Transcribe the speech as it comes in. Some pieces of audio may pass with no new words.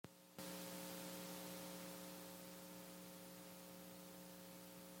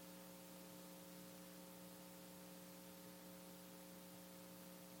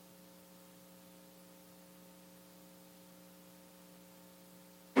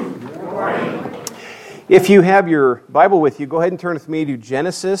If you have your Bible with you, go ahead and turn with me to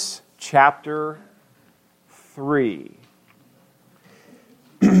Genesis chapter 3.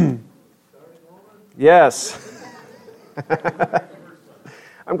 Yes.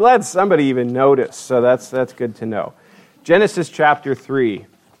 I'm glad somebody even noticed, so that's good to know. Genesis chapter 3.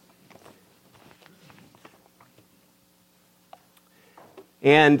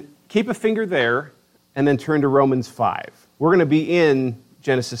 And keep a finger there, and then turn to Romans 5. We're going to be in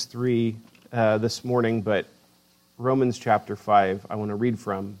Genesis 3 this morning, but Romans chapter 5 I want to read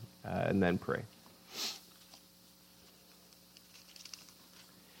from and then pray.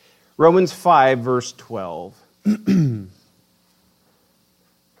 Romans 5, verse 12.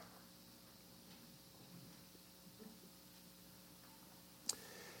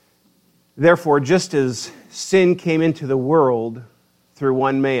 Therefore, just as sin came into the world through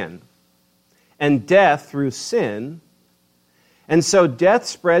one man, and death through sin, and so death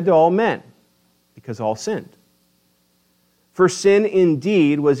spread to all men, because all sinned. For sin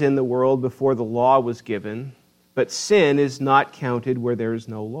indeed was in the world before the law was given, but sin is not counted where there is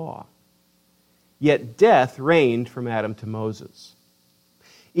no law. Yet death reigned from Adam to Moses,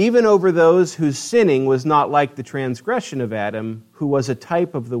 even over those whose sinning was not like the transgression of Adam, who was a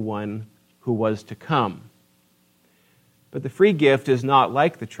type of the one who was to come. But the free gift is not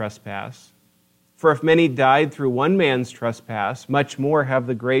like the trespass. For if many died through one man's trespass, much more have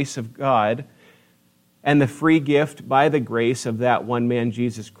the grace of God and the free gift by the grace of that one man,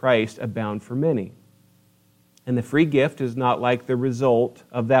 Jesus Christ, abound for many. And the free gift is not like the result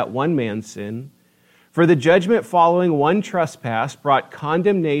of that one man's sin. For the judgment following one trespass brought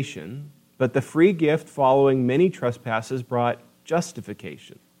condemnation, but the free gift following many trespasses brought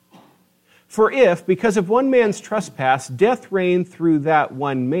justification. For if, because of one man's trespass, death reigned through that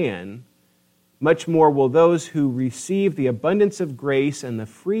one man, much more will those who receive the abundance of grace and the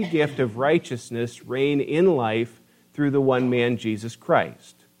free gift of righteousness reign in life through the one man, Jesus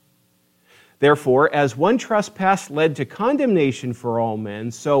Christ. Therefore, as one trespass led to condemnation for all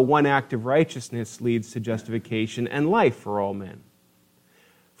men, so one act of righteousness leads to justification and life for all men.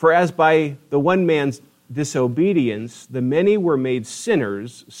 For as by the one man's disobedience the many were made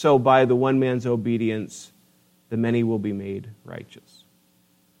sinners, so by the one man's obedience the many will be made righteous.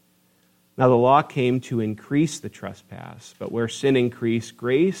 Now the law came to increase the trespass, but where sin increased,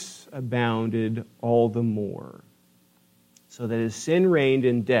 grace abounded all the more, so that as sin reigned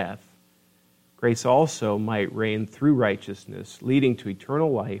in death, grace also might reign through righteousness, leading to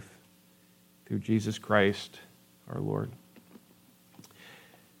eternal life through Jesus Christ our Lord.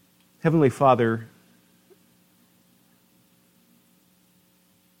 Heavenly Father,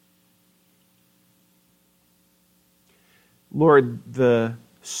 Lord, the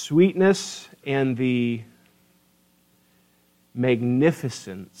sweetness and the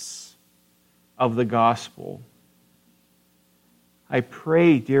magnificence of the gospel, I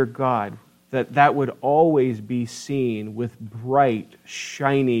pray, dear God, that would always be seen with bright,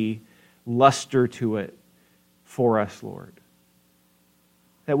 shiny luster to it for us, Lord.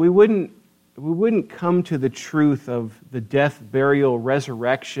 That we wouldn't come to the truth of the death, burial,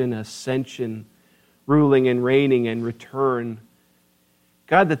 resurrection, ascension, ruling and reigning and return.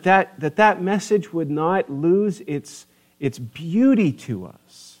 God, that message would not lose its beauty to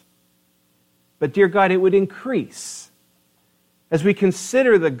us. But, dear God, it would increase. As we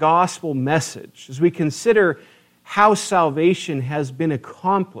consider the gospel message, as we consider how salvation has been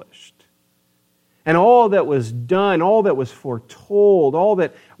accomplished, and all that was done, all that was foretold, all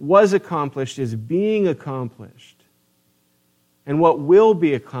that was accomplished is being accomplished, and what will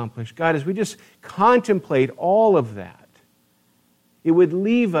be accomplished, God, as we just contemplate all of that, it would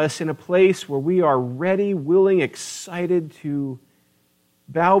leave us in a place where we are ready, willing, excited to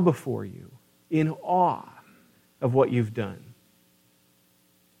bow before you in awe of what you've done.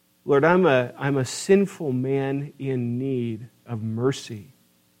 Lord, I'm a sinful man in need of mercy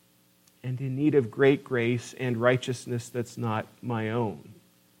and in need of great grace and righteousness that's not my own.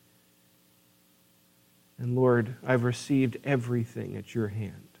 And Lord, I've received everything at your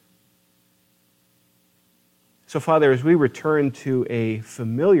hand. So, Father, as we return to a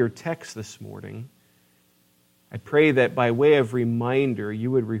familiar text this morning, I pray that by way of reminder,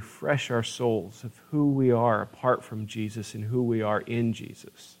 you would refresh our souls of who we are apart from Jesus and who we are in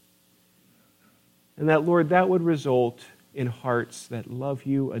Jesus. And that, Lord, that would result in hearts that love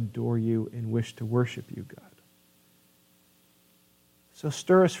you, adore you, and wish to worship you, God. So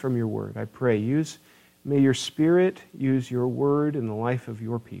stir us from your word, I pray. May your Spirit use your word in the life of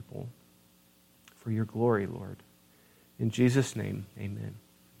your people for your glory, Lord. In Jesus' name, amen.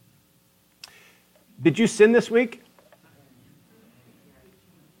 Did you sin this week?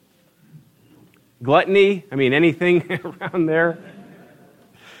 Gluttony, anything around there.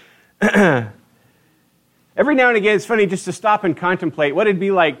 Every now and again, it's funny just to stop and contemplate what it'd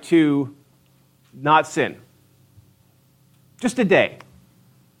be like to not sin. Just a day.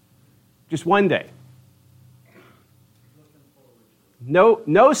 Just one day.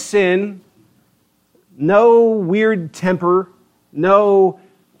 No sin, no weird temper, no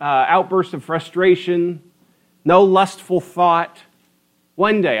outburst of frustration, no lustful thought.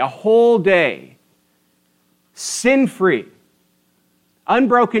 One day, a whole day, sin-free,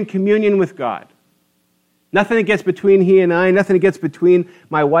 unbroken communion with God. Nothing that gets between He and I, nothing that gets between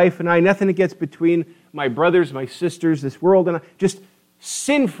my wife and I, nothing that gets between my brothers, my sisters, this world and I. Just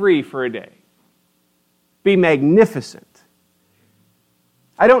sin-free for a day. Be magnificent.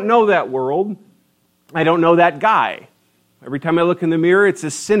 I don't know that world. I don't know that guy. Every time I look in the mirror, it's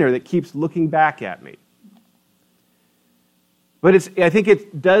a sinner that keeps looking back at me. But I think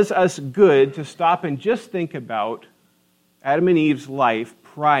it does us good to stop and just think about Adam and Eve's life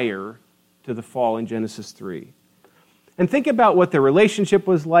prior to the fall in Genesis 3. And think about what their relationship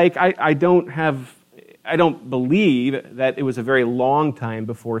was like. I don't believe that it was a very long time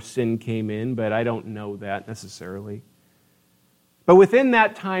before sin came in, but I don't know that necessarily. But within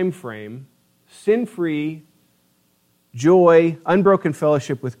that time frame, sin-free, joy, unbroken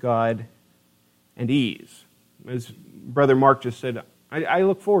fellowship with God, and ease. As Brother Mark just said, I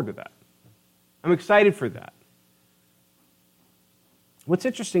look forward to that. I'm excited for that. What's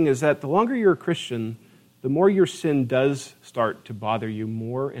interesting is that the longer you're a Christian, the more your sin does start to bother you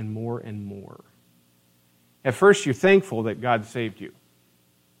more and more and more. At first, you're thankful that God saved you.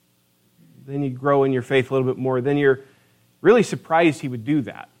 Then you grow in your faith a little bit more. Then you're really surprised He would do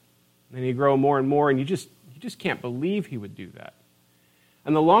that. Then you grow more and more, and you just can't believe He would do that.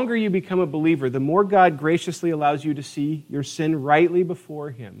 And the longer you become a believer, the more God graciously allows you to see your sin rightly before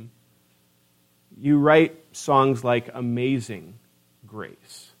Him. You write songs like Amazing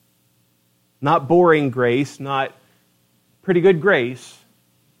Grace. Not boring grace, not pretty good grace,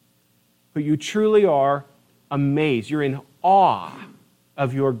 but you truly are amazed. You're in awe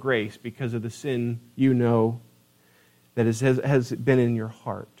of your grace because of the sin you know that has been in your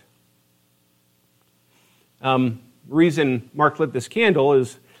heart. Reason Mark lit this candle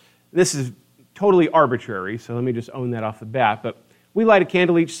is, this is totally arbitrary, so let me just own that off the bat, but we light a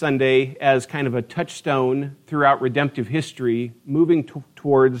candle each Sunday as kind of a touchstone throughout redemptive history, moving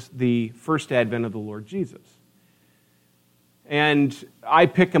towards the first advent of the Lord Jesus. And I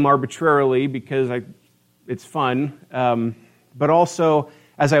pick them arbitrarily because it's fun, but also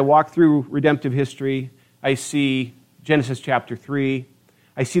as I walk through redemptive history, I see Genesis chapter 3.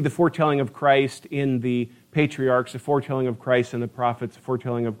 I see the foretelling of Christ in the patriarchs, the foretelling of Christ in the prophets, the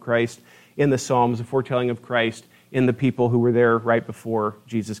foretelling of Christ in the Psalms, the foretelling of Christ in the people who were there right before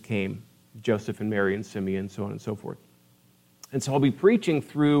Jesus came, Joseph and Mary and Simeon, so on and so forth. And so I'll be preaching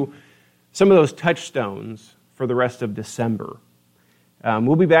through some of those touchstones for the rest of December.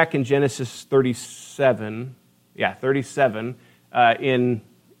 We'll be back in Genesis 37 in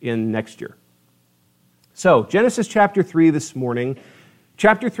next year. So, Genesis chapter 3 this morning.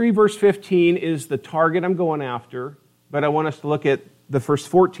 Chapter 3, verse 15 is the target I'm going after, but I want us to look at the first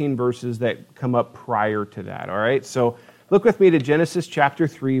 14 verses that come up prior to that, all right? So, look with me to Genesis chapter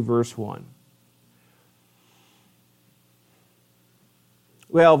 3, verse 1.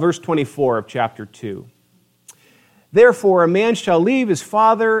 Well, verse 24 of chapter 2. Therefore, a man shall leave his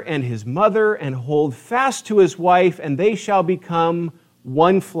father and his mother and hold fast to his wife, and they shall become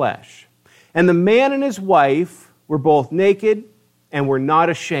one flesh. And the man and his wife were both naked and were not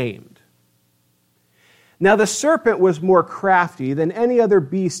ashamed. Now the serpent was more crafty than any other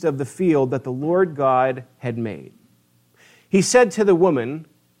beast of the field that the Lord God had made. He said to the woman,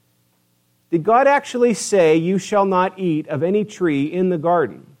 "Did God actually say, 'You shall not eat of any tree in the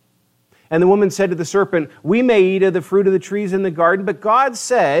garden'?" And the woman said to the serpent, "We may eat of the fruit of the trees in the garden, but God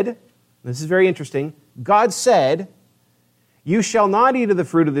said," this is very interesting, God said, "You shall not eat of the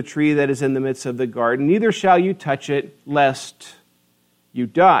fruit of the tree that is in the midst of the garden, neither shall you touch it, lest you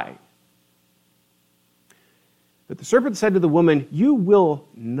die." But the serpent said to the woman, "You will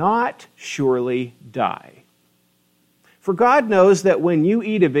not surely die. For God knows that when you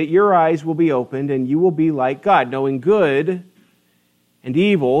eat of it, your eyes will be opened, and you will be like God, knowing good and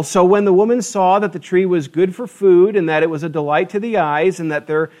evil." So when the woman saw that the tree was good for food, and that it was a delight to the eyes, and that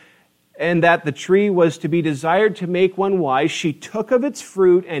the tree was to be desired to make one wise, she took of its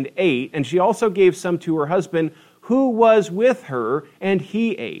fruit and ate, and she also gave some to her husband who was with her, and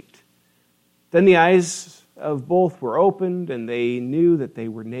he ate. Then the eyes of both were opened, and they knew that they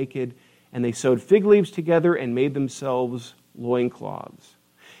were naked, and they sewed fig leaves together and made themselves loincloths.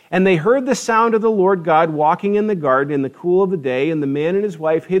 And they heard the sound of the Lord God walking in the garden in the cool of the day, and the man and his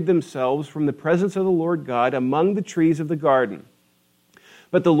wife hid themselves from the presence of the Lord God among the trees of the garden.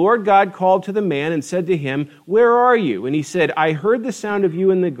 But the Lord God called to the man and said to him, "Where are you?" And he said, "I heard the sound of you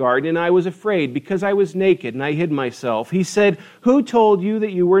in the garden, and I was afraid, because I was naked, and I hid myself." He said, "Who told you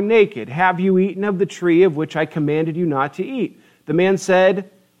that you were naked? Have you eaten of the tree of which I commanded you not to eat?" The man said,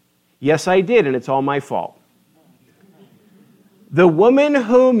 "Yes, I did, and it's all my fault. The woman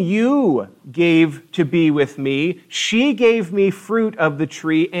whom you gave to be with me, she gave me fruit of the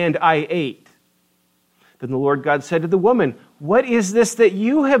tree, and I ate." Then the Lord God said to the woman, "What is this that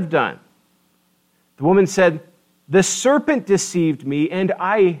you have done?" The woman said, "The serpent deceived me, and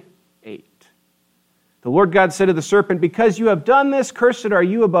I ate." The Lord God said to the serpent, "Because you have done this, cursed are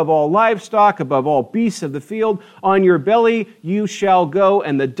you above all livestock, above all beasts of the field. On your belly you shall go,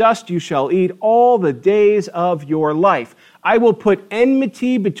 and the dust you shall eat all the days of your life. I will put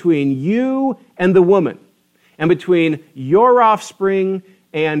enmity between you and the woman, and between your offspring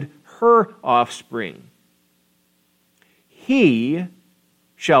and her offspring. He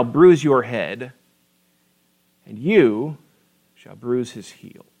shall bruise your head, and you shall bruise his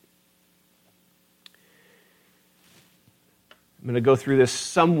heel." I'm going to go through this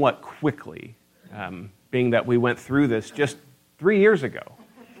somewhat quickly, being that we went through this just 3 years ago.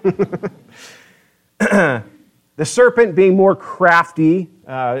 The serpent being more crafty,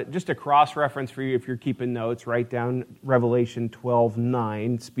 just a cross-reference for you if you're keeping notes, write down Revelation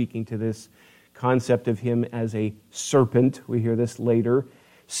 12:9, speaking to this concept of him as a serpent. We hear this later.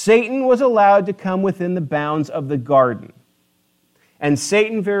 Satan was allowed to come within the bounds of the garden, and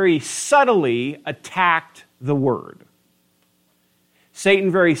Satan very subtly attacked the Word.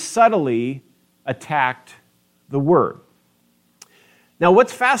 Satan very subtly attacked the Word. Now,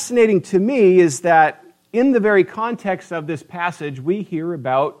 what's fascinating to me is that in the very context of this passage, we hear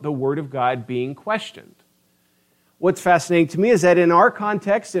about the Word of God being questioned. What's fascinating to me is that in our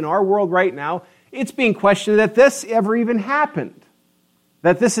context, in our world right now, it's being questioned that this ever even happened.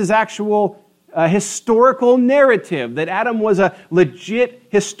 That this is actual historical narrative, that Adam was a legit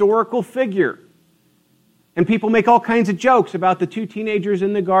historical figure. And people make all kinds of jokes about the two teenagers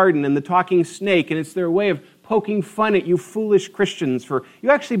in the garden and the talking snake, and it's their way of poking fun at you foolish Christians for, you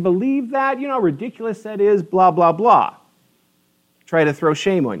actually believe that? You know how ridiculous that is? Blah, blah, blah. Try to throw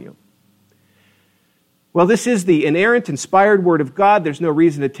shame on you. Well, this is the inerrant, inspired Word of God. There's no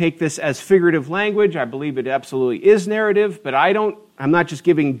reason to take this as figurative language. I believe it absolutely is narrative, but I'm not just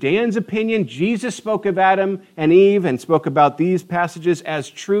giving Dan's opinion. Jesus spoke of Adam and Eve and spoke about these passages as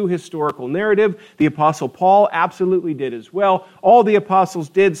true historical narrative. The Apostle Paul absolutely did as well. All the apostles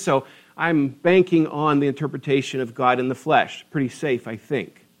did, so I'm banking on the interpretation of God in the flesh. Pretty safe, I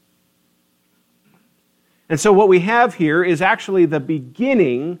think. And so what we have here is actually the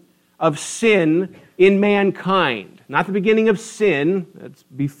beginning of sin in mankind. Not the beginning of sin, let's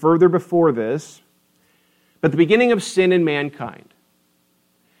be further before this, but the beginning of sin in mankind.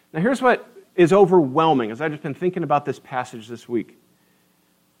 Now here's what is overwhelming, as I've just been thinking about this passage this week.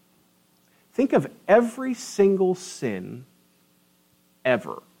 Think of every single sin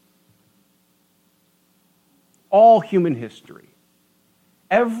ever. All human history.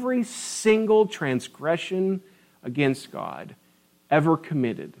 Every single transgression against God ever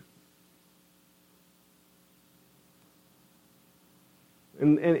committed.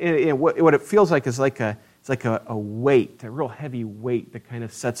 And what it feels like is like a weight, a real heavy weight that kind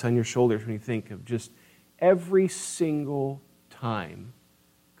of sets on your shoulders when you think of just every single time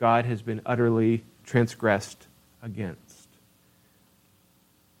God has been utterly transgressed against.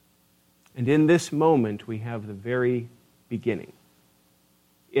 And in this moment, we have the very beginning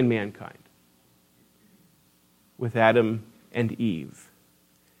in mankind with Adam and Eve.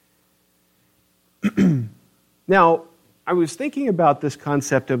 Now, I was thinking about this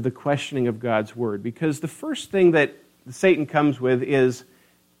concept of the questioning of God's Word, because the first thing that Satan comes with is,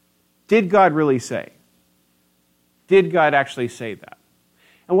 did God really say? Did God actually say that?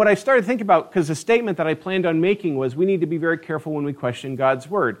 And what I started thinking about, because the statement that I planned on making was, we need to be very careful when we question God's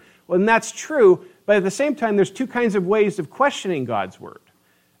Word. Well, and that's true, but at the same time, there's two kinds of ways of questioning God's Word.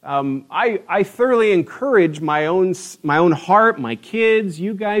 I thoroughly encourage my own heart, my kids,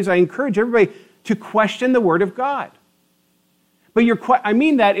 you guys, I encourage everybody to question the Word of God. But I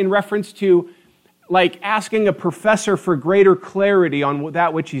mean that in reference to like asking a professor for greater clarity on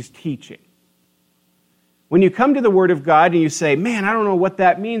that which he's teaching. When you come to the Word of God and you say, man, I don't know what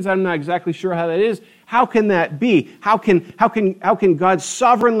that means, I'm not exactly sure how that is, how can that be? How can God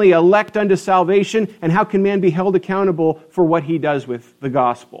sovereignly elect unto salvation, and how can man be held accountable for what he does with the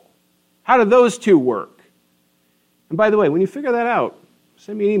gospel? How do those two work? And by the way, when you figure that out,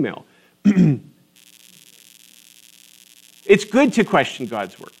 Send me an email. It's good to question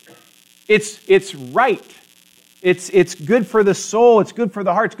God's word. It's right. It's good for the soul. It's good for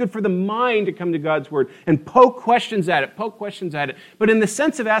the heart. It's good for the mind to come to God's word and poke questions at it, but in the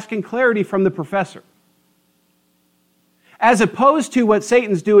sense of asking clarity from the professor. As opposed to what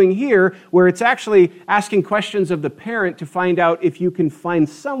Satan's doing here, where it's actually asking questions of the parent to find out if you can find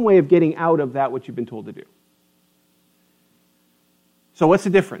some way of getting out of that which you've been told to do. So what's the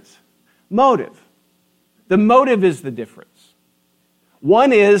difference? Motive. The motive is the difference.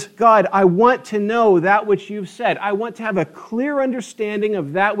 One is, God, I want to know that which you've said. I want to have a clear understanding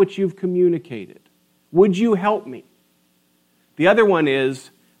of that which you've communicated. Would you help me? The other one is,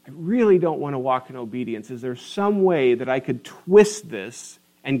 I really don't want to walk in obedience. Is there some way that I could twist this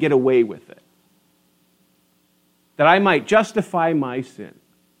and get away with it? That I might justify my sin.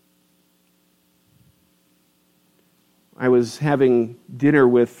 I was having dinner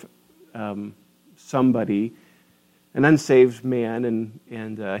with somebody, an unsaved man,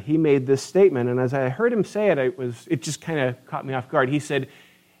 and he made this statement, and as I heard him say it, it just kind of caught me off guard. He said,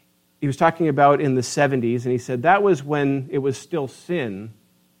 he was talking about in the 70s, and he said that was when it was still sin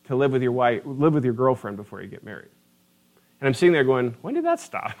to live with your girlfriend before you get married. And I'm sitting there going, when did that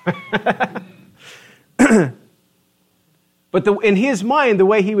stop? But in his mind, the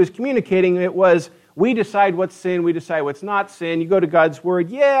way he was communicating it was, we decide what's sin, we decide what's not sin. You go to God's word,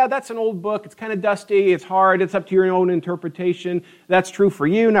 yeah, that's an old book, it's kind of dusty, it's hard, it's up to your own interpretation. That's true for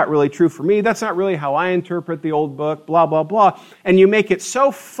you, not really true for me. That's not really how I interpret the old book, blah, blah, blah. And you make it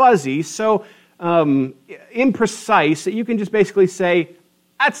so fuzzy, so imprecise, that you can just basically say,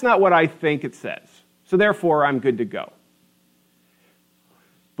 that's not what I think it says. So therefore, I'm good to go.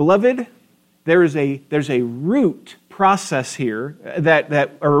 Beloved, there's a root process here,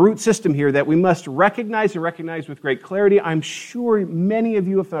 or a root system here that we must recognize and recognize with great clarity. I'm sure many of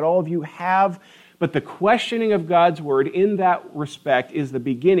you, if not all of you, have, but the questioning of God's word in that respect is the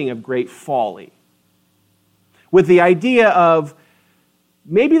beginning of great folly. With the idea of,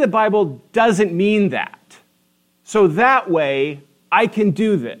 maybe the Bible doesn't mean that, so that way I can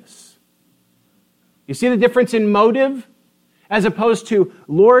do this. You see the difference in motive? As opposed to,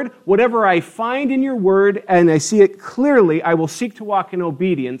 Lord, whatever I find in your word and I see it clearly, I will seek to walk in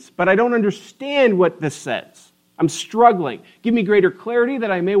obedience, but I don't understand what this says. I'm struggling. Give me greater clarity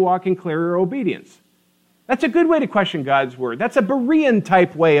that I may walk in clearer obedience. That's a good way to question God's word. That's a Berean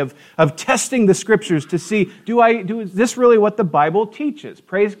type way of testing the scriptures to see, is this really what the Bible teaches?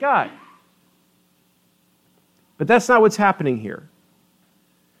 Praise God. But that's not what's happening here.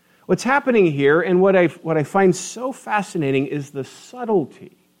 What's happening here, and what I find so fascinating, is the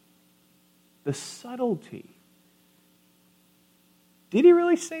subtlety. The subtlety. Did he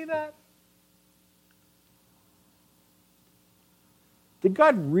really say that? Did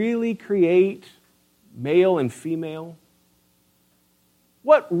God really create male and female?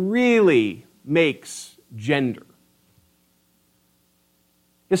 What really makes gender?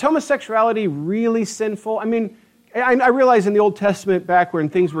 Is homosexuality really sinful? I mean, I realize in the Old Testament, back when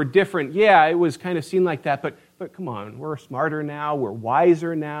things were different, yeah, it was kind of seen like that, but come on, we're smarter now, we're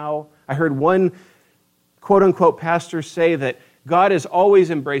wiser now. I heard one quote-unquote pastor say that God has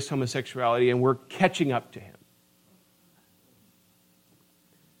always embraced homosexuality and we're catching up to him.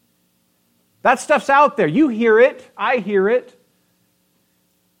 That stuff's out there. You hear it, I hear it.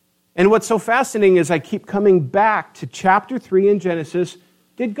 And what's so fascinating is I keep coming back to chapter 3 in Genesis.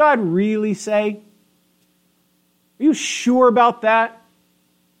 Did God really say? Are you sure about that?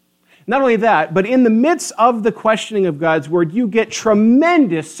 Not only that, but in the midst of the questioning of God's word, you get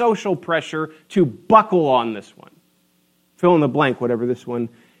tremendous social pressure to buckle on this one. Fill in the blank, whatever this one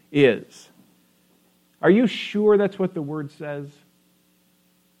is. Are you sure that's what the word says?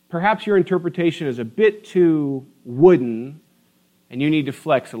 Perhaps your interpretation is a bit too wooden, and you need to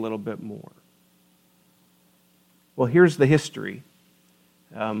flex a little bit more. Well, here's the history,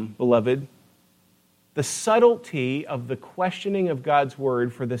 beloved. The subtlety of the questioning of God's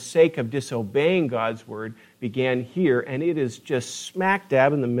word for the sake of disobeying God's word began here, and it is just smack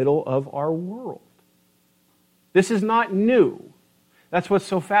dab in the middle of our world. This is not new. That's what's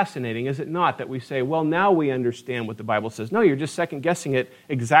so fascinating, is it not? That we say, well, now we understand what the Bible says. No, you're just second-guessing it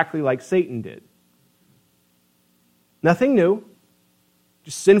exactly like Satan did. Nothing new.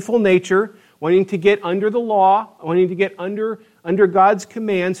 Just sinful nature, wanting to get under the law, wanting to get under God's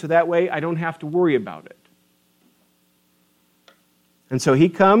command, so that way I don't have to worry about it. And so he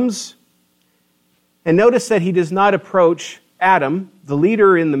comes, and notice that he does not approach Adam, the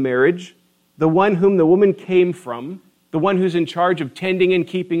leader in the marriage, the one whom the woman came from, the one who's in charge of tending and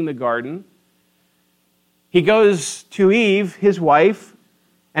keeping the garden. He goes to Eve, his wife,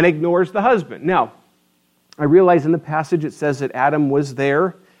 and ignores the husband. Now, I realize in the passage it says that Adam was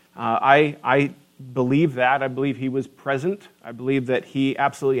there. I believe that. I believe he was present. I believe that he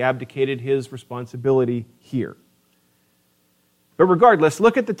absolutely abdicated his responsibility here. But regardless,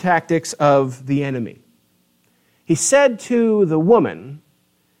 look at the tactics of the enemy. He said to the woman,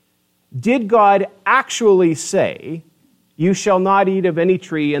 "Did God actually say, 'You shall not eat of any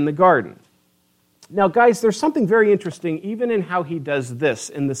tree in the garden'?" Now, guys, there's something very interesting even in how he does this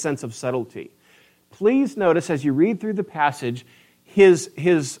in the sense of subtlety. Please notice as you read through the passage, his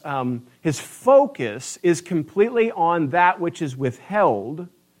focus is completely on that which is withheld,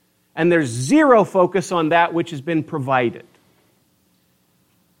 and there's zero focus on that which has been provided.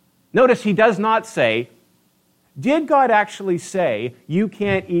 Notice he does not say, "Did God actually say you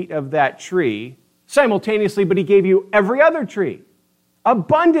can't eat of that tree?" Simultaneously, but he gave you every other tree.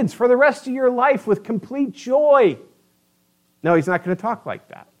 Abundance for the rest of your life with complete joy. No, he's not going to talk like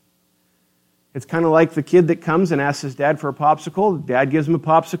that. It's kind of like the kid that comes and asks his dad for a popsicle. Dad gives him a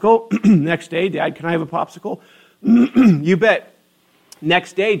popsicle. Next day, "Dad, can I have a popsicle?" You bet.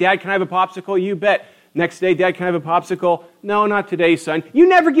 Next day, "Dad, can I have a popsicle?" You bet. Next day, "Dad, can I have a popsicle?" "No, not today, son." "You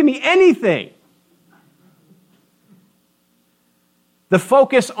never give me anything." The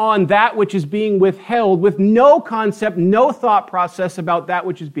focus on that which is being withheld with no concept, no thought process about that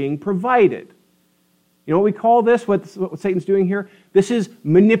which is being provided. You know what we call this, what Satan's doing here? This is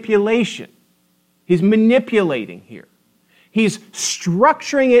manipulation. He's manipulating here. He's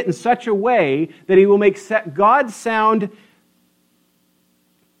structuring it in such a way that he will make God sound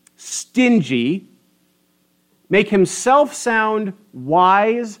stingy, make himself sound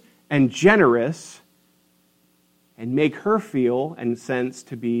wise and generous, and make her feel and sense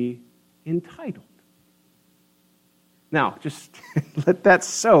to be entitled. Now, just let that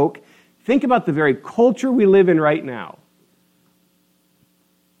soak. Think about the very culture we live in right now,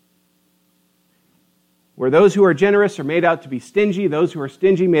 where those who are generous are made out to be stingy, those who are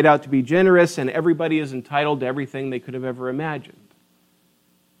stingy made out to be generous, and everybody is entitled to everything they could have ever imagined.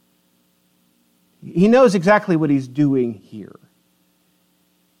 He knows exactly what he's doing here.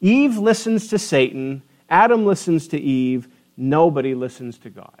 Eve listens to Satan, Adam listens to Eve, nobody listens to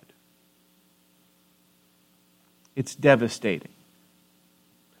God. It's devastating.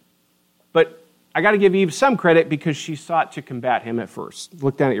 But I got to give Eve some credit because she sought to combat him at first.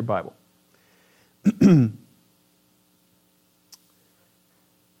 Look down at your Bible.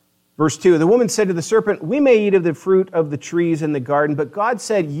 Verse 2, the woman said to the serpent, "We may eat of the fruit of the trees in the garden, but God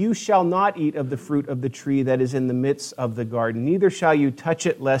said, 'You shall not eat of the fruit of the tree that is in the midst of the garden, neither shall you touch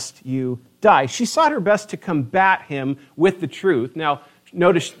it, lest you die.'" She sought her best to combat him with the truth. Now,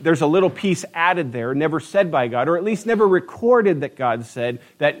 notice there's a little piece added there, never said by God, or at least never recorded that God said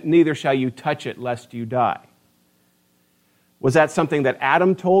that neither shall you touch it, lest you die. Was that something that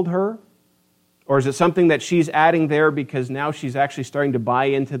Adam told her? Or is it something that she's adding there because now she's actually starting to buy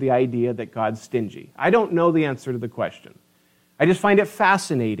into the idea that God's stingy? I don't know the answer to the question. I just find it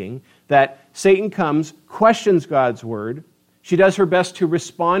fascinating that Satan comes, questions God's word. She does her best to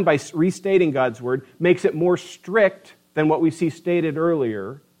respond by restating God's word, makes it more strict than what we see stated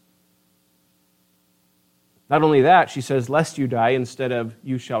earlier. Not only that, she says, "Lest you die," instead of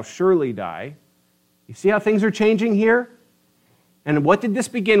 "You shall surely die." You see how things are changing here? And what did this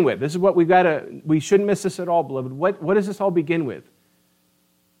begin with? This is what we shouldn't miss this at all, beloved. What does this all begin with?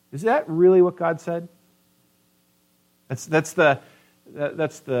 Is that really what God said? That's the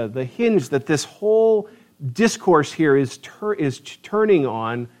hinge that this whole discourse here is turning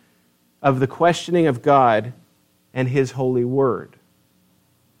on, of the questioning of God and his holy word.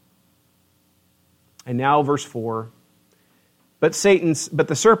 And now verse 4, but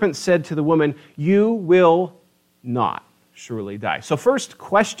the serpent said to the woman, "You will not surely die." So first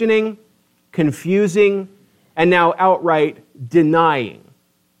questioning, confusing, and now outright denying.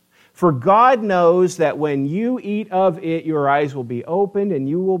 "For God knows that when you eat of it, your eyes will be opened, and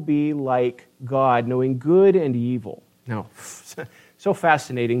you will be like God, knowing good and evil." Now, so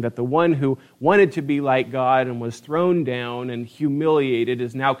fascinating that the one who wanted to be like God and was thrown down and humiliated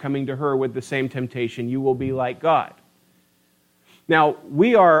is now coming to her with the same temptation: "You will be like God." Now,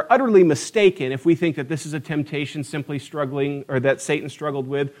 we are utterly mistaken if we think that this is a temptation simply struggling, or that Satan struggled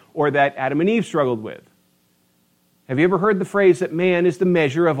with, or that Adam and Eve struggled with. Have you ever heard the phrase that man is the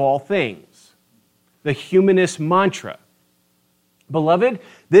measure of all things? The humanist mantra. Beloved,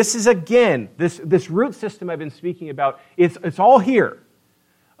 this is again, this root system I've been speaking about, it's all here.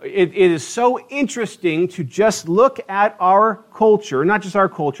 It is so interesting to just look at our culture, not just our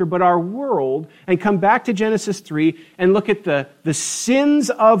culture, but our world, and come back to Genesis 3 and look at the sins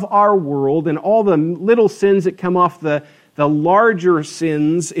of our world and all the little sins that come off the the larger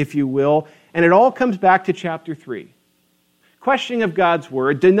sins, if you will, and it all comes back to chapter 3. Questioning of God's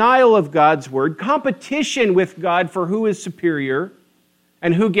word, denial of God's word, competition with God for who is superior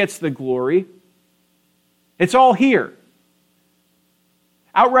and who gets the glory. It's all here.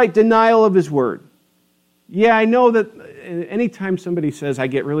 Outright denial of his word. Yeah, I know that anytime somebody says, I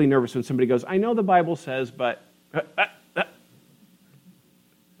get really nervous when somebody goes, I know the Bible says, but...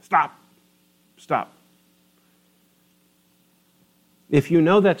 Stop. If you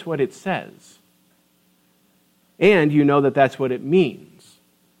know that's what it says, and you know that that's what it means,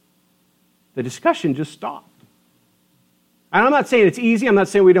 the discussion just stopped. And I'm not saying it's easy. I'm not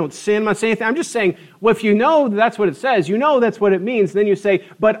saying we don't sin. I'm not saying anything. I'm just saying, well, if you know that's what it says, you know that's what it means, then you say,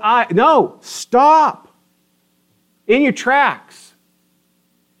 no, stop in your tracks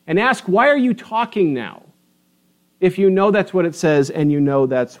and ask, why are you talking now? If you know that's what it says and you know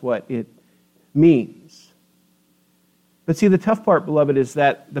that's what it means. But see, the tough part, beloved, is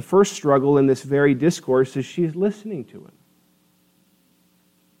that the first struggle in this very discourse is she's listening to him.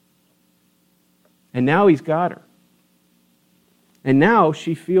 And now he's got her. And now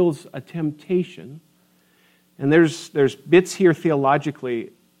she feels a temptation. And there's bits here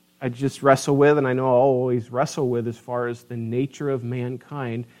theologically I just wrestle with, and I know I'll always wrestle with as far as the nature of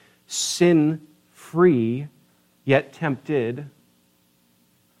mankind, sin-free, yet tempted,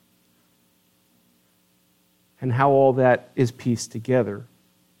 and how all that is pieced together.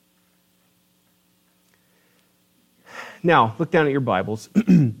 Now, look down at your Bibles.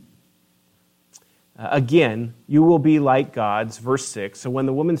 Again, you will be like gods, verse 6. So when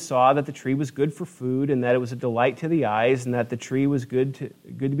the woman saw that the tree was good for food, and that it was a delight to the eyes, and that the tree was good to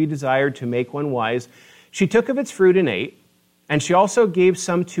be desired to make one wise, she took of its fruit and ate, and she also gave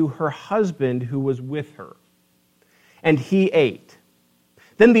some to her husband who was with her. And he ate.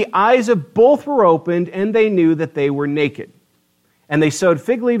 Then the eyes of both were opened, and they knew that they were naked. And they sewed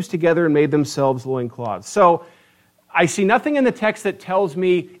fig leaves together and made themselves loincloths. So I see nothing in the text that tells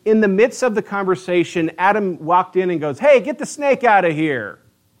me in the midst of the conversation, Adam walked in and goes, hey, get the snake out of here.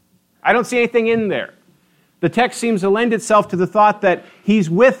 I don't see anything in there. The text seems to lend itself to the thought that he's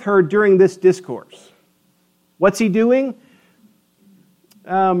with her during this discourse. What's he doing?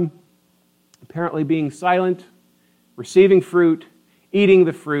 Apparently being silent, receiving fruit, eating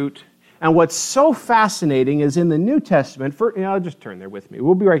the fruit. And what's so fascinating is in the New Testament, I'll just turn there with me.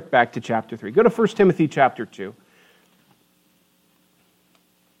 We'll be right back to chapter 3. Go to 1 Timothy chapter 2.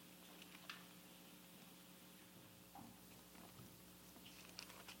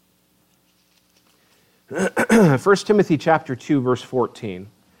 1 Timothy chapter 2, verse 14.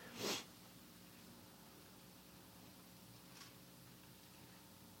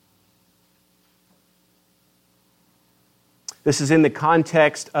 This is in the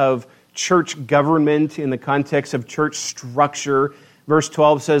context of church government, in the context of church structure. Verse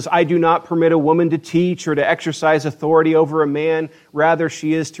 12 says, I do not permit a woman to teach or to exercise authority over a man. Rather,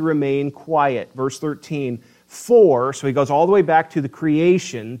 she is to remain quiet. Verse 13, so he goes all the way back to the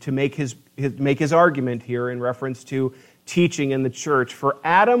creation to make his argument here in reference to teaching in the church. For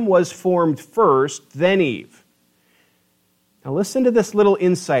Adam was formed first, then Eve. Now listen to this little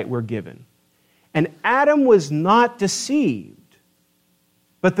insight we're given. And Adam was not deceived,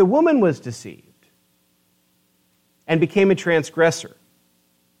 but the woman was deceived and became a transgressor.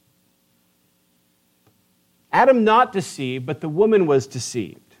 Adam not deceived, but the woman was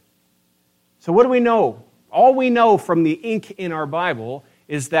deceived. So what do we know? All we know from the ink in our Bible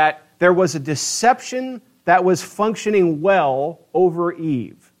is that there was a deception that was functioning well over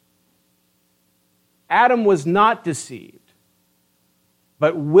Eve. Adam was not deceived,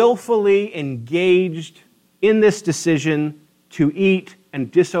 but willfully engaged in this decision to eat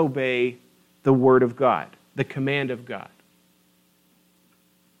and disobey the Word of God, the command of God.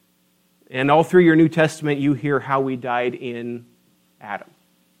 And all through your New Testament, you hear how we died in Adam.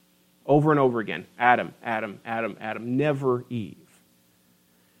 Over and over again. Adam, Adam, Adam, Adam. Never Eve.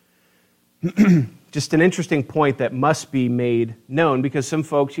 Just an interesting point that must be made known, because some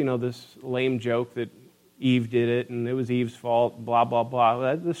folks, this lame joke that Eve did it and it was Eve's fault, blah, blah,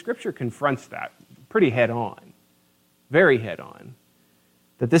 blah. The Scripture confronts that pretty head on, very head on,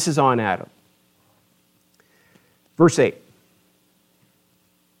 that this is on Adam. Verse 8.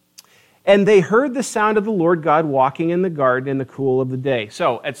 And they heard the sound of the Lord God walking in the garden in the cool of the day.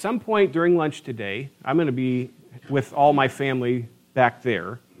 So at some point during lunch today, I'm going to be with all my family back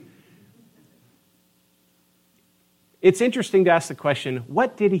there. It's interesting to ask the question,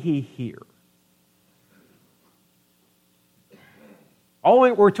 what did he hear?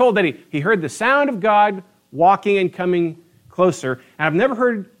 We're told that he heard the sound of God walking and coming closer. And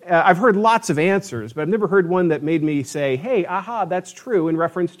I've heard lots of answers, but I've never heard one that made me say, hey, aha, that's true, in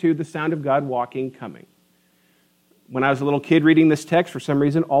reference to the sound of God walking, coming. When I was a little kid reading this text, for some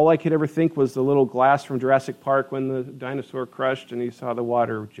reason, all I could ever think was the little glass from Jurassic Park when the dinosaur crushed and you saw the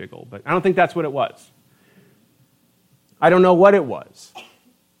water jiggle. But I don't think that's what it was. I don't know what it was.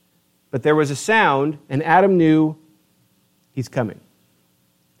 But there was a sound, and Adam knew he's coming.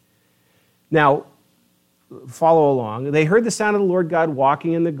 Now, follow along. They heard the sound of the Lord God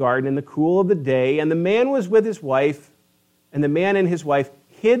walking in the garden in the cool of the day, and the man was with his wife, and the man and his wife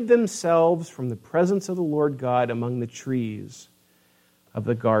hid themselves from the presence of the Lord God among the trees of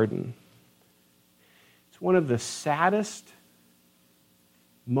the garden. It's one of the saddest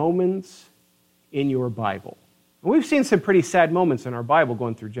moments in your Bible. And we've seen some pretty sad moments in our Bible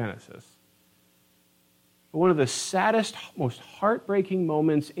going through Genesis. But one of the saddest, most heartbreaking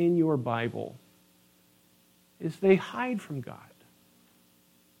moments in your Bible is they hide from God,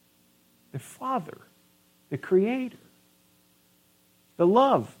 the Father, the Creator. The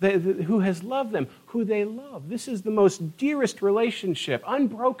love, who has loved them, who they love. This is the most dearest relationship,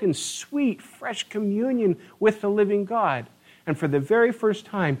 unbroken, sweet, fresh communion with the living God. And for the very first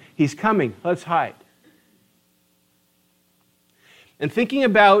time, he's coming. Let's hide. And thinking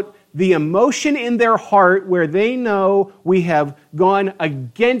about the emotion in their heart where they know we have gone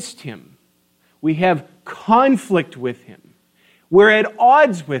against him. We have conflict with him. We're at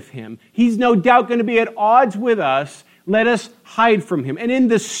odds with him. He's no doubt going to be at odds with us. Let us hide from him. And in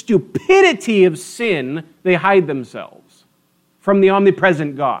the stupidity of sin, they hide themselves from the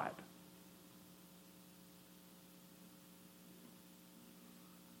omnipresent God.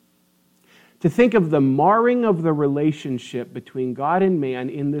 To think of the marring of the relationship between God and man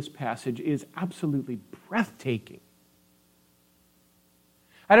in this passage is absolutely breathtaking.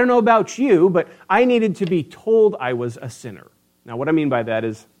 I don't know about you, but I needed to be told I was a sinner. Now, what I mean by that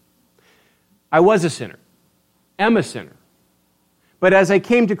is, I was a sinner. Am a sinner. But as I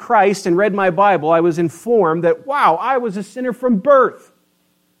came to Christ and read my Bible, I was informed that, wow, I was a sinner from birth.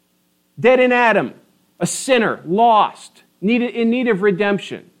 Dead in Adam, a sinner, lost, in need of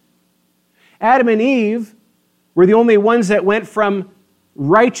redemption. Adam and Eve were the only ones that went from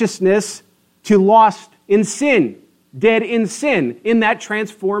righteousness to lost in sin, dead in sin, in that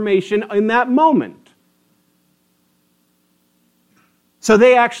transformation, in that moment. So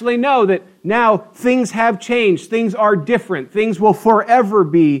they actually know that now things have changed, things are different, things will forever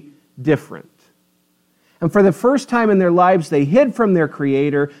be different. And for the first time in their lives, they hid from their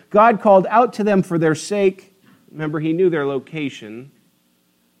Creator. God called out to them for their sake. Remember, he knew their location.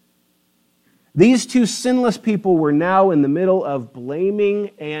 These two sinless people were now in the middle of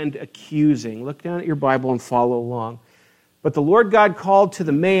blaming and accusing. Look down at your Bible and follow along. But the Lord God called to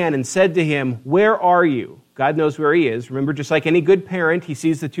the man and said to him, "Where are you?" God knows where he is. Remember, just like any good parent, he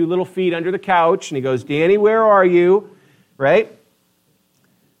sees the two little feet under the couch, and he goes, "Danny, where are you?" Right?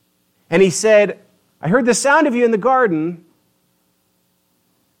 And he said, "I heard the sound of you in the garden,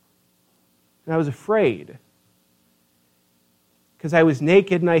 and I was afraid, because I was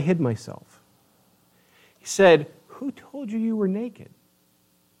naked and I hid myself." He said, "Who told you you were naked?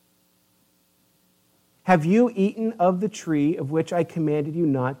 Have you eaten of the tree of which I commanded you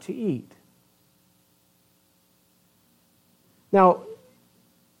not to eat?" Now,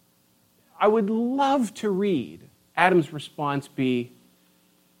 I would love to read Adam's response be,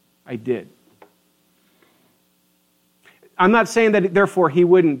 "I did." I'm not saying that therefore he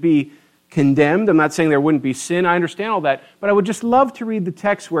wouldn't be condemned. I'm not saying there wouldn't be sin. I understand all that. But I would just love to read the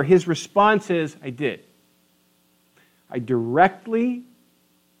text where his response is, "I did. I directly,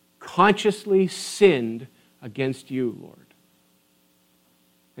 consciously sinned against you, Lord."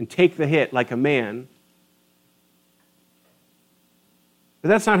 And take the hit like a man. But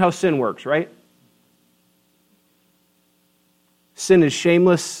that's not how sin works, right? Sin is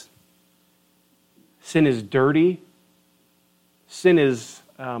shameless. Sin is dirty. Sin is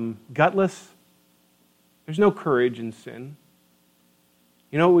gutless. There's no courage in sin.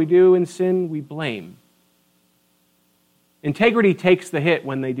 You know what we do in sin? We blame. Integrity takes the hit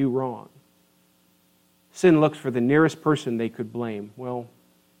when they do wrong. Sin looks for the nearest person they could blame. Well,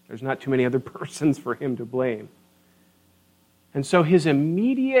 there's not too many other persons for him to blame. And so his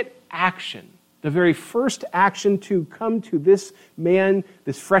immediate action, the very first action to come to this man,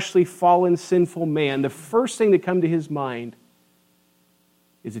 this freshly fallen, sinful man, the first thing to come to his mind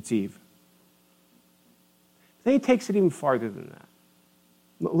is it's Eve. Then he takes it even farther than that.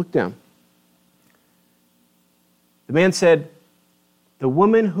 Look down. The man said, "The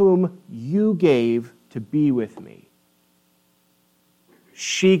woman whom you gave to be with me,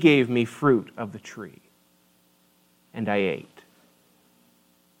 she gave me fruit of the tree." and I ate.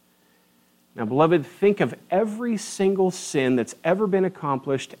 Now, beloved, think of every single sin that's ever been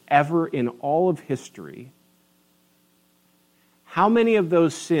accomplished, ever in all of history. How many of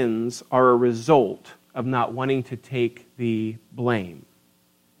those sins are a result of not wanting to take the blame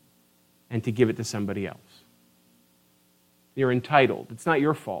and to give it to somebody else? You're entitled. It's not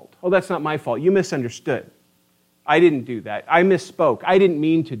your fault. Oh, that's not my fault. You misunderstood. I didn't do that. I misspoke. I didn't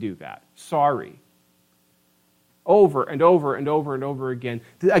mean to do that. Sorry. Over and over and over and over again.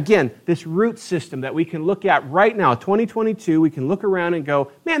 Again, this root system that we can look at right now, 2022, we can look around and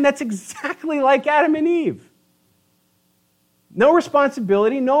go, man, that's exactly like Adam and Eve. No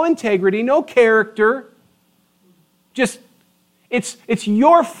responsibility, no integrity, no character. Just, it's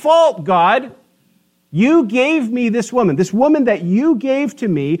your fault, God. You gave me this woman that you gave to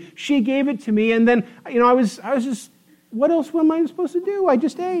me, she gave it to me, and then, I was just, what else am I supposed to do? I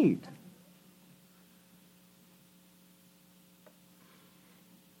just ate.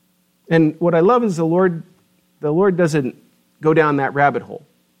 And what I love is the Lord doesn't go down that rabbit hole.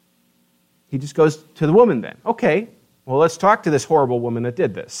 He just goes to the woman then. Okay, well, let's talk to this horrible woman that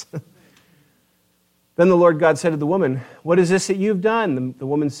did this. Then the Lord God said to the woman, what is this that you've done? The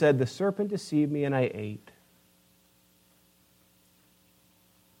woman said, the serpent deceived me and I ate.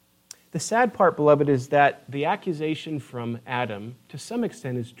 The sad part, beloved, is that the accusation from Adam, to some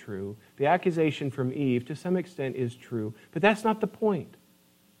extent, is true. The accusation from Eve, to some extent, is true. But that's not the point.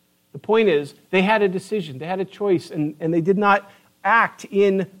 The point is, they had a decision, they had a choice, and they did not act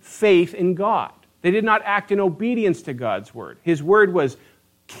in faith in God. They did not act in obedience to God's word. His word was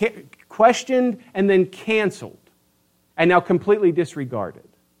questioned and then canceled, and now completely disregarded.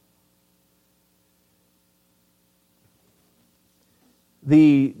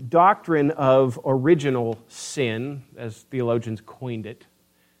 The doctrine of original sin, as theologians coined it,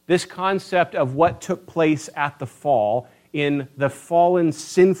 this concept of what took place at the fall, in the fallen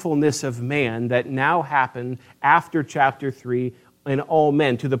sinfulness of man that now happened after chapter 3 in all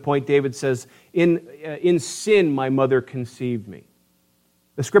men, to the point David says, in sin my mother conceived me.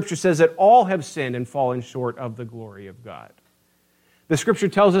 The Scripture says that all have sinned and fallen short of the glory of God. The Scripture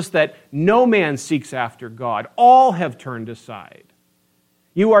tells us that no man seeks after God. All have turned aside.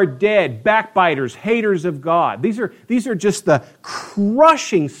 You are dead, backbiters, haters of God. These are just the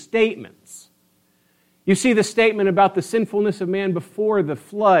crushing statements. You see the statement about the sinfulness of man before the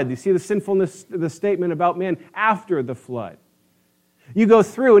flood. You see the statement about man after the flood. You go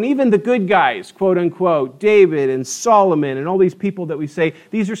through, and even the good guys, quote unquote, David and Solomon and all these people that we say,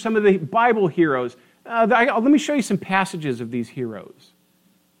 these are some of the Bible heroes. Let me show you some passages of these heroes.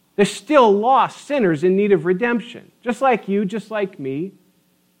 They're still lost sinners in need of redemption, just like you, just like me.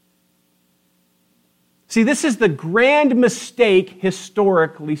 See, this is the grand mistake,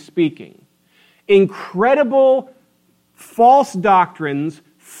 historically speaking. Incredible false doctrines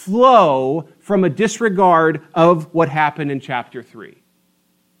flow from a disregard of what happened in chapter 3,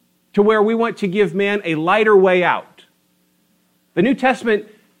 to where we want to give man a lighter way out. The New Testament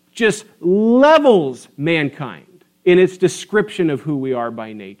just levels mankind in its description of who we are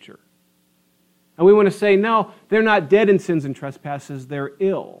by nature. And we want to say, no, they're not dead in sins and trespasses, they're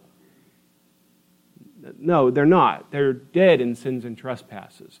ill. No, they're not. They're dead in sins and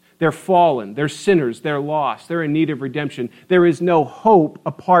trespasses. They're fallen. They're sinners. They're lost. They're in need of redemption. There is no hope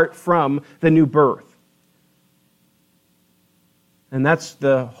apart from the new birth. And that's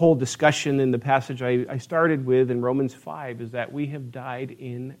the whole discussion in the passage I started with in Romans 5, is that we have died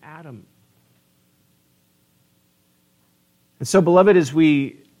in Adam. And so, beloved, as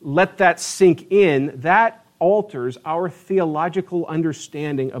we let that sink in, that alters our theological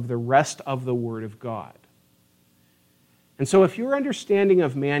understanding of the rest of the Word of God. And so if your understanding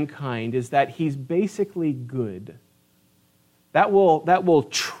of mankind is that he's basically good, that will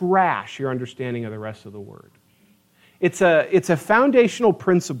trash your understanding of the rest of the Word. It's a foundational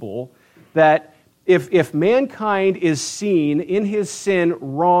principle that if mankind is seen in his sin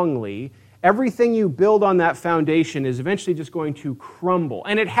wrongly, everything you build on that foundation is eventually just going to crumble.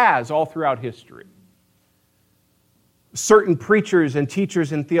 And it has all throughout history. Certain preachers and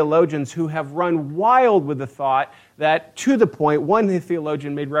teachers and theologians who have run wild with the thought that, to the point, one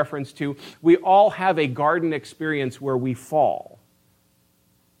theologian made reference to, we all have a garden experience where we fall.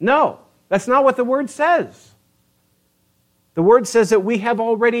 No, that's not what the Word says. The Word says that we have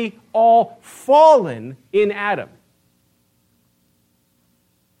already all fallen in Adam.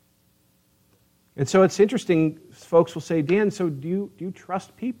 And so it's interesting, folks will say, Dan, so do you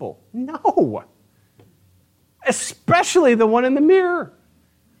trust people? No. Especially the one in the mirror.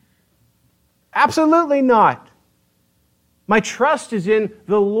 Absolutely not. My trust is in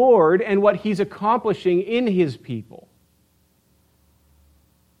the Lord and what He's accomplishing in His people.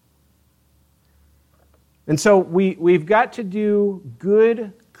 And so we've got to do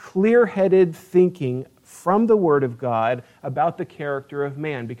good, clear-headed thinking from the Word of God about the character of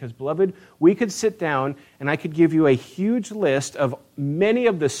man. Because, beloved, we could sit down and I could give you a huge list of many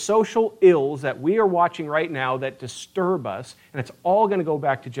of the social ills that we are watching right now that disturb us, and it's all going to go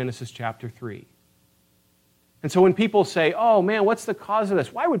back to Genesis chapter 3. And so when people say, oh man, what's the cause of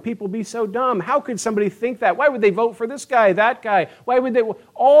this? Why would people be so dumb? How could somebody think that? Why would they vote for this guy, that guy? Why would they?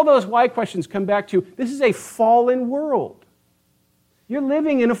 All those why questions come back to, this is a fallen world. You're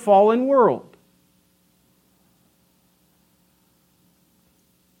living in a fallen world.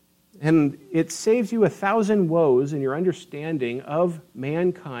 And it saves you 1,000 woes in your understanding of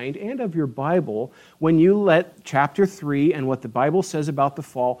mankind and of your Bible when you let chapter 3 and what the Bible says about the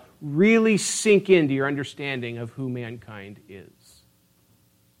fall really sink into your understanding of who mankind is.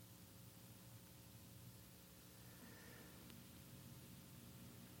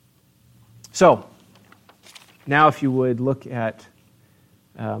 So, now if you would look at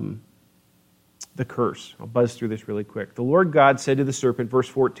the curse. I'll buzz through this really quick. The Lord God said to the serpent, verse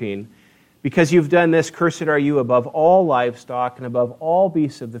 14, because you've done this, cursed are you above all livestock and above all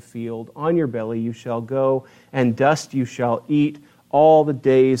beasts of the field. On your belly you shall go, and dust you shall eat all the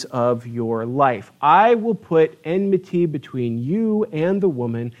days of your life. I will put enmity between you and the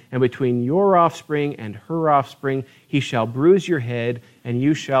woman, and between your offspring and her offspring. He shall bruise your head, and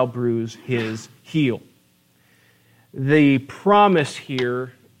you shall bruise his heel. The promise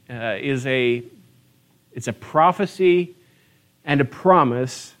here is a prophecy and a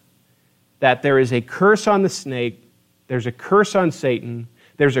promise that there is a curse on the snake, there's a curse on Satan,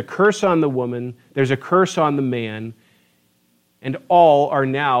 there's a curse on the woman, there's a curse on the man, and all are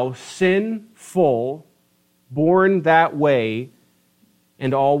now sinful, born that way,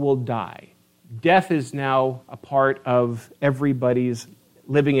 and all will die. Death is now a part of everybody's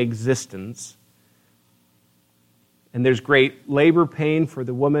living existence. And there's great labor pain for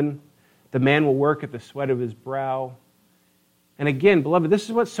the woman. The man will work at the sweat of his brow. And again, beloved, this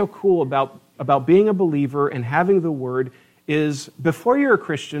is what's so cool about being a believer and having the Word is before you're a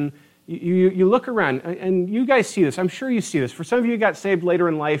Christian, you look around, and you guys see this. I'm sure you see this. For some of you who got saved later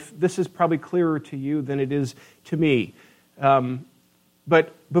in life, this is probably clearer to you than it is to me.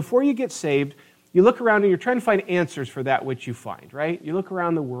 But before you get saved, you look around and you're trying to find answers for that which you find, right? You look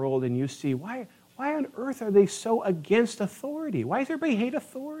around the world and you see, why on earth are they so against authority? Why does everybody hate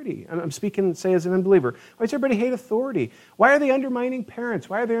authority? I'm speaking, say, as an unbeliever. Why does everybody hate authority? Why are they undermining parents?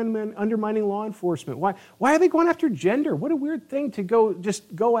 Why are they undermining law enforcement? Why are they going after gender? What a weird thing to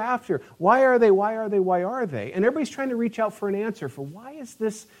go after. Why are they? And everybody's trying to reach out for an answer for why is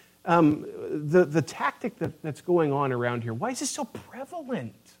this the tactic that's going on around here? Why is this so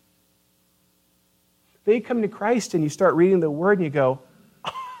prevalent? Then you come to Christ and you start reading the Word and you go,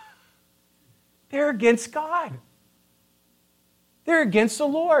 they're against God. They're against the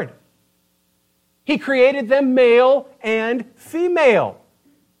Lord. He created them male and female.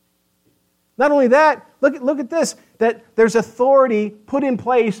 Not only that, look at this, that there's authority put in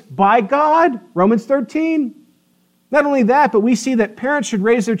place by God, Romans 13. Not only that, but we see that parents should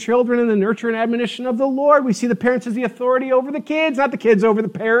raise their children in the nurture and admonition of the Lord. We see the parents as the authority over the kids, not the kids over the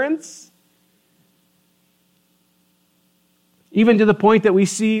parents. Even to the point that we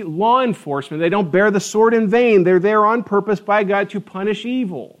see law enforcement. They don't bear the sword in vain. They're there on purpose by God to punish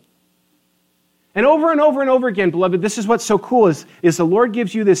evil. And over and over again, beloved, this is what's so cool is the Lord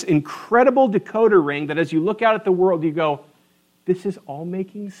gives you this incredible decoder ring that as you look out at the world, you go, this is all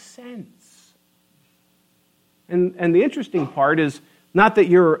making sense. And the interesting part is not that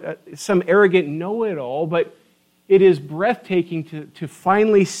you're some arrogant know-it-all, but it is breathtaking to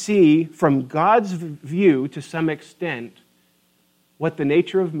finally see from God's view to some extent what the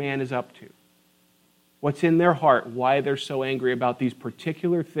nature of man is up to, what's in their heart, why they're so angry about these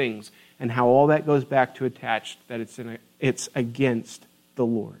particular things, and how all that goes back to attached that it's against the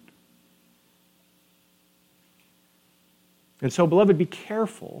Lord. And so, beloved, be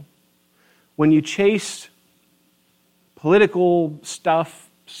careful when you chase political stuff,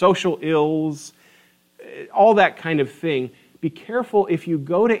 social ills, all that kind of thing. Be careful if you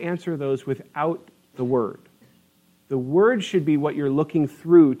go to answer those without the Word. The Word should be what you're looking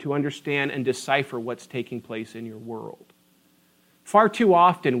through to understand and decipher what's taking place in your world. Far too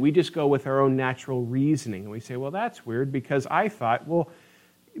often, we just go with our own natural reasoning. And we say, well, that's weird because I thought, well,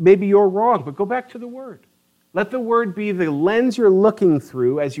 maybe you're wrong, but go back to the Word. Let the Word be the lens you're looking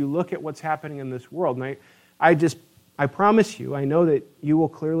through as you look at what's happening in this world. And I promise you, I know that you will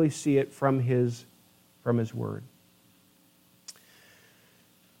clearly see it from His Word.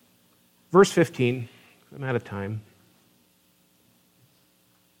 Verse 15, I'm out of time.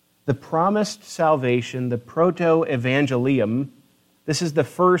 The promised salvation, the proto-evangelium, this is the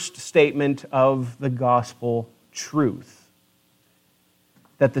first statement of the gospel truth.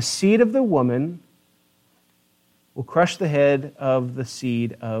 That the seed of the woman will crush the head of the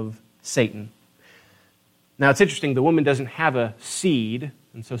seed of Satan. Now, it's interesting, the woman doesn't have a seed,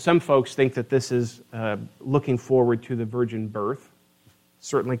 and so some folks think that this is looking forward to the virgin birth.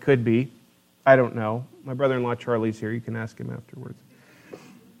 Certainly could be. I don't know. My brother-in-law Charlie's here. You can ask him afterwards.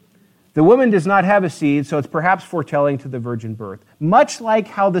 The woman does not have a seed, so it's perhaps foretelling to the virgin birth. Much like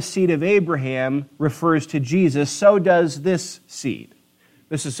how the seed of Abraham refers to Jesus, so does this seed.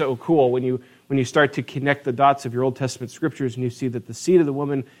 This is so cool when you start to connect the dots of your Old Testament scriptures and you see that the seed of the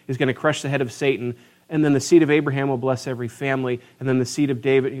woman is going to crush the head of Satan, and then the seed of Abraham will bless every family, and then the seed of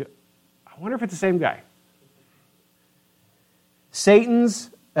David. I wonder if it's the same guy.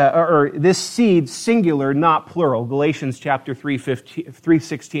 This seed, singular, not plural. Galatians chapter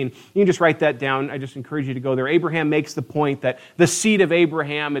 3:16. You can just write that down. I just encourage you to go there. Abraham makes the point that the seed of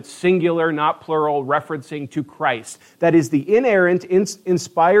Abraham, it's singular, not plural, referencing to Christ. That is the inerrant,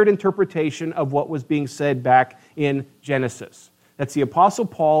 inspired interpretation of what was being said back in Genesis. That's the Apostle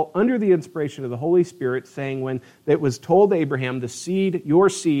Paul, under the inspiration of the Holy Spirit, saying when it was told to Abraham, the seed, your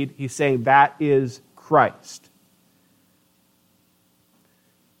seed, he's saying that is Christ.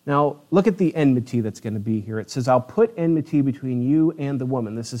 Now, look at the enmity that's going to be here. It says, I'll put enmity between you and the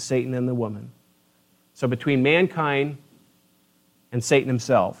woman. This is Satan and the woman. So between mankind and Satan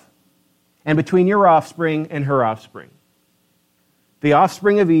himself. And between your offspring and her offspring. The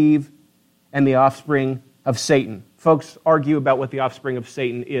offspring of Eve and the offspring of Satan. Folks argue about what the offspring of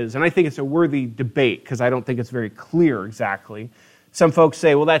Satan is. And I think it's a worthy debate because I don't think it's very clear exactly. Some folks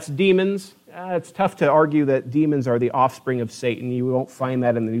say, well, that's demons. It's tough to argue that demons are the offspring of Satan. You won't find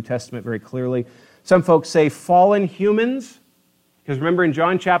that in the New Testament very clearly. Some folks say fallen humans, because remember in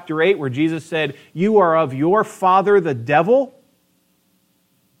John chapter 8 where Jesus said, you are of your father the devil?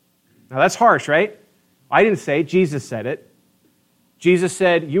 Now that's harsh, right? I didn't say it, Jesus said it. Jesus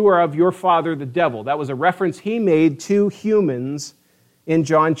said, you are of your father the devil. That was a reference he made to humans in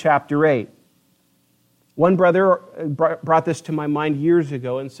John chapter 8. One brother brought this to my mind years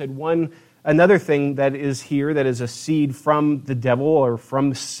ago and said another thing that is here that is a seed from the devil or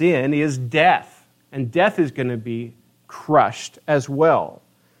from sin is death. And death is going to be crushed as well.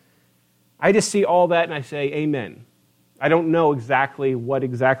 I just see all that and I say, amen. I don't know exactly what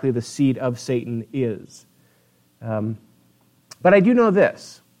exactly the seed of Satan is. But I do know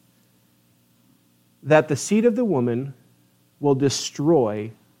this, that the seed of the woman will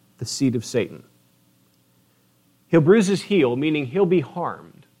destroy the seed of Satan. He'll bruise his heel, meaning he'll be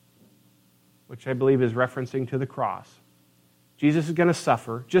harmed, which I believe is referencing to the cross. Jesus is going to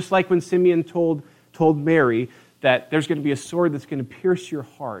suffer, just like when Simeon told Mary that there's going to be a sword that's going to pierce your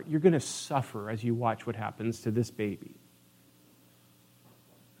heart. You're going to suffer as you watch what happens to this baby.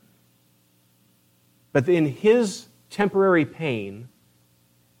 But in his temporary pain,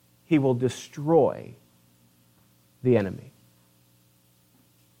 he will destroy the enemy.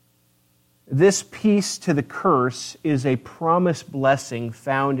 This peace to the curse is a promised blessing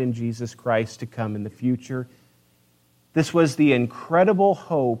found in Jesus Christ to come in the future. This was the incredible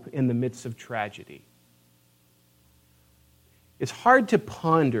hope in the midst of tragedy. It's hard to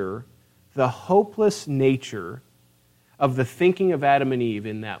ponder the hopeless nature of the thinking of Adam and Eve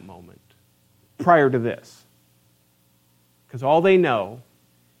in that moment, prior to this. Because all they know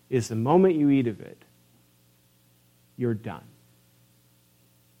is the moment you eat of it, you're done.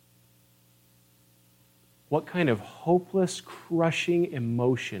 What kind of hopeless, crushing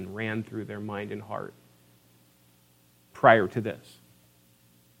emotion ran through their mind and heart prior to this?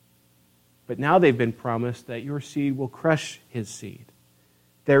 But now they've been promised that your seed will crush his seed.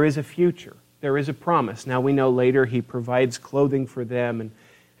 There is a future. There is a promise. Now we know later he provides clothing for them,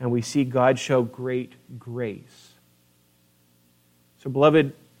 and we see God show great grace. So,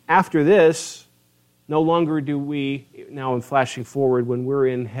 beloved, after this, no longer do we, now I'm flashing forward, when we're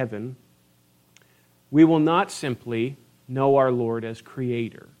in heaven, we will not simply know our Lord as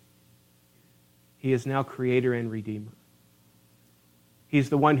Creator. He is now Creator and Redeemer. He's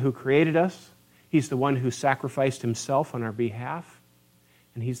the one who created us. He's the one who sacrificed himself on our behalf.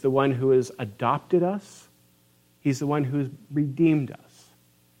 And he's the one who has adopted us. He's the one who has redeemed us.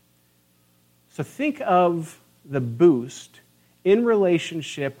 So think of the boost in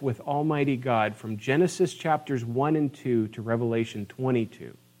relationship with Almighty God from Genesis chapters 1 and 2 to Revelation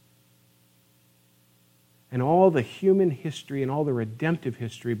 22. And all the human history and all the redemptive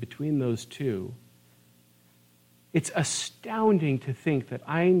history between those two. It's astounding to think that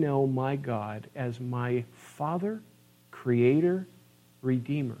I know my God as my Father, Creator,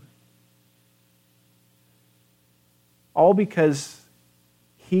 Redeemer. All because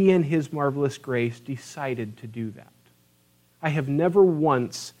He in His marvelous grace decided to do that. I have never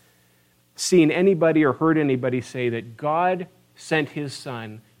once seen anybody or heard anybody say that God sent His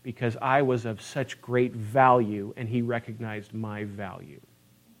Son because I was of such great value and He recognized my value.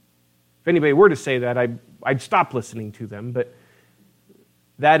 If anybody were to say that, I'd stop listening to them, but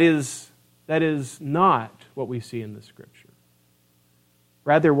that is not what we see in the Scripture.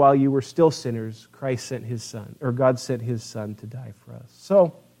 Rather, while you were still sinners, Christ sent His Son, or God sent His Son to die for us.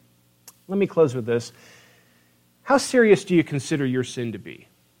 So, let me close with this. How serious do you consider your sin to be?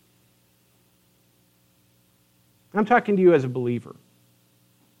 I'm talking to you as a believer.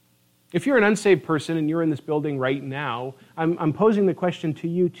 If you're an unsaved person and you're in this building right now, I'm posing the question to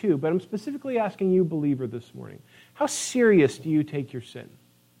you too, but I'm specifically asking you, believer, this morning. How serious do you take your sin?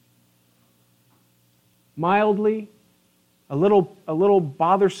 Mildly? A little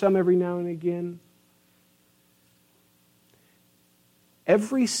bothersome every now and again?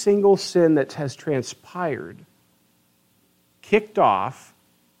 Every single sin that has transpired kicked off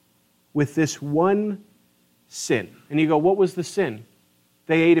with this one sin. And you go, what was the sin?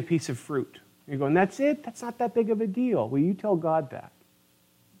 They ate a piece of fruit. You're going, that's it? That's not that big of a deal. Well, you tell God that.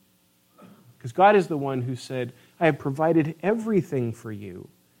 Because God is the one who said, I have provided everything for you.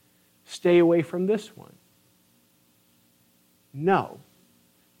 Stay away from this one. No,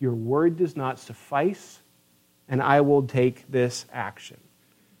 your word does not suffice, and I will take this action.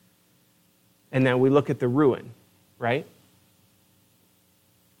 And now we look at the ruin, right?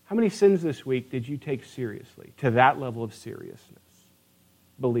 How many sins this week did you take seriously, to that level of seriousness?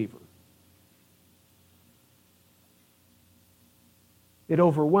 Believer. It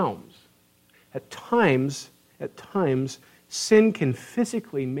overwhelms. At times, sin can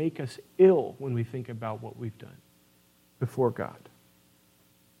physically make us ill when we think about what we've done before God.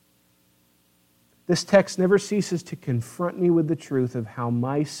 This text never ceases to confront me with the truth of how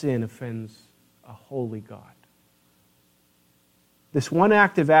my sin offends a holy God. This one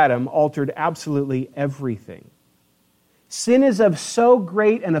act of Adam altered absolutely everything. Sin is of so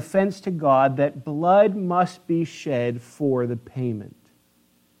great an offense to God that blood must be shed for the payment.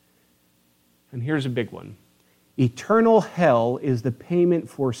 And here's a big one. Eternal hell is the payment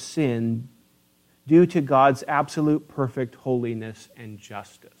for sin due to God's absolute perfect holiness and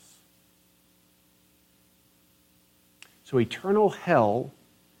justice. So eternal hell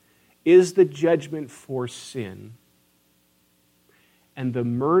is the judgment for sin, and the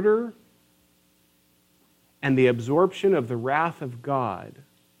murder and the absorption of the wrath of God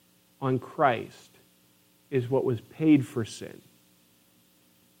on Christ is what was paid for sin.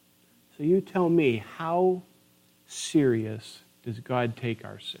 So you tell me, how serious does God take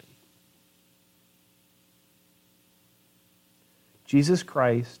our sin? Jesus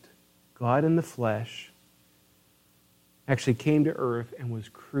Christ, God in the flesh, actually came to earth and was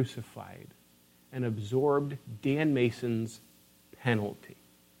crucified and absorbed Dan Mason's penalty.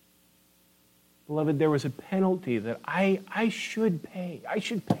 Beloved, there was a penalty that I should pay. I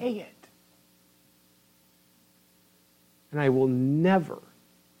should pay it. And I will never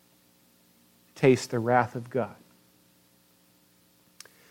taste the wrath of God.